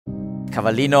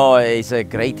Cavallino is a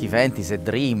great event, is a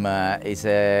dream, is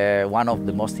one of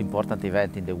the most important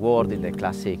events in the world, in the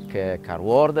classic car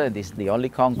world. This is the only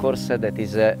concourse that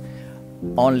is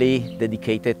only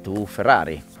dedicated to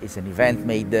Ferrari. It's an event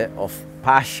made of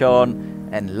passion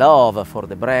and love for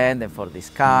the brand and for these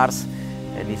cars,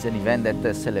 and it's an event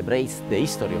that celebrates the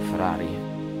history of Ferrari.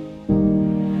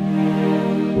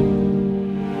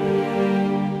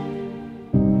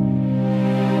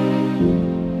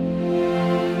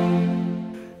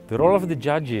 The role of the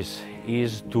judges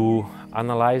is to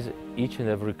analyze each and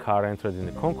every car entered in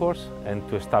the concourse and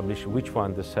to establish which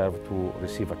one deserves to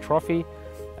receive a trophy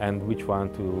and which one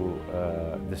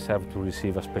deserves to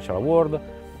receive a special award,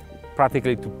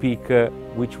 practically to pick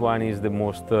which one is the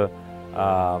most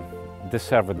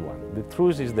deserved one. The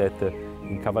truth is that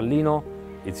in Cavallino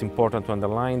it's important to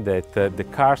underline that the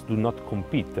cars do not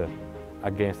compete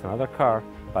against another car,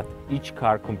 but each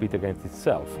car competes against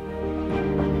itself.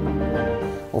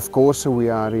 Of course, we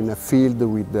are in a field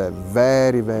with a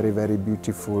very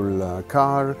beautiful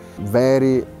car,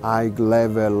 very high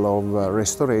level of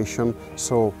restoration.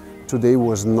 So today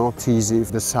was not easy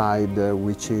to decide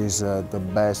which is the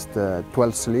best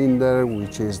 12-cylinder,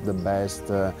 which is the best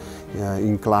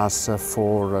in class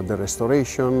for the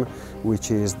restoration,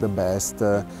 which is the best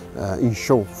in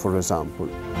show, for example.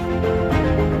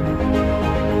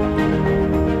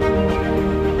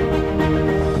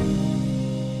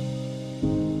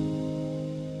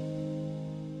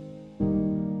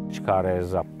 Each car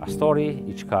has a story,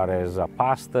 each car has a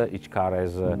past, each car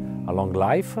has a long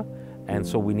life, and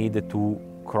so we needed to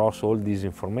cross all this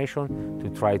information to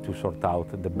try to sort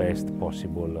out the best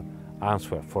possible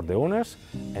answer for the owners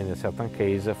and in a certain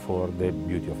case for the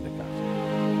beauty of the cars.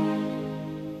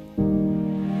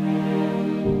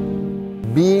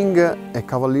 Being a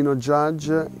Cavallino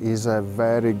judge is a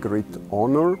very great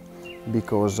honor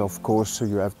because of course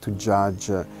you have to judge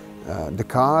the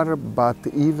car, but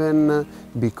even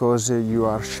because you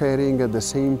are sharing the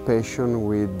same passion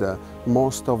with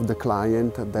most of the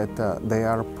clients that they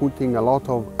are putting a lot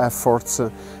of efforts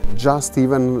just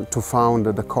even to find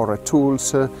the correct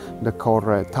tools, the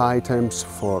correct items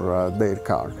for their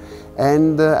car.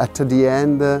 And at the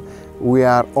end we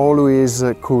are always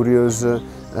curious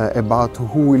about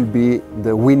who will be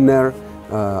the winner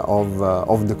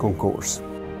of the concourse.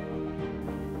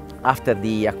 After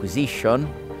the acquisition,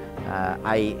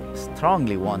 I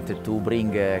strongly wanted to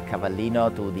bring Cavallino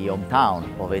to the hometown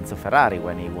of Enzo Ferrari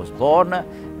when he was born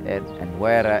and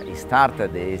where he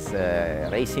started his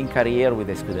racing career with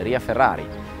the Scuderia Ferrari.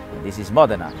 This is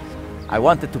Modena. I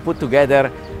wanted to put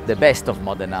together the best of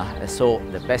Modena, so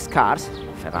the best cars,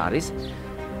 Ferraris,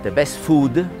 the best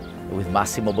food with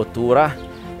Massimo Bottura,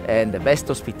 and the best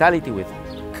hospitality with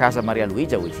Casa Maria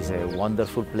Luigia, which is a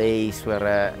wonderful place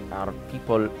where our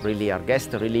people really, our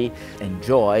guests really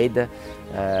enjoyed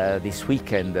this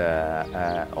weekend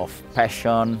of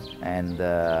passion and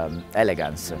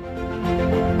elegance.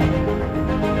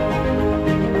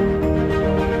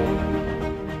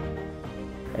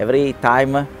 Every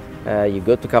time you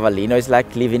go to Cavallino, it's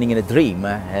like living in a dream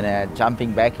and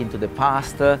jumping back into the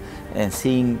past and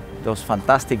seeing those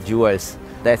fantastic jewels.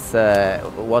 That's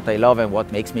what I love and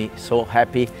what makes me so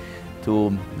happy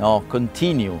to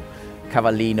continue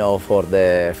Cavallino for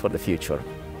the future.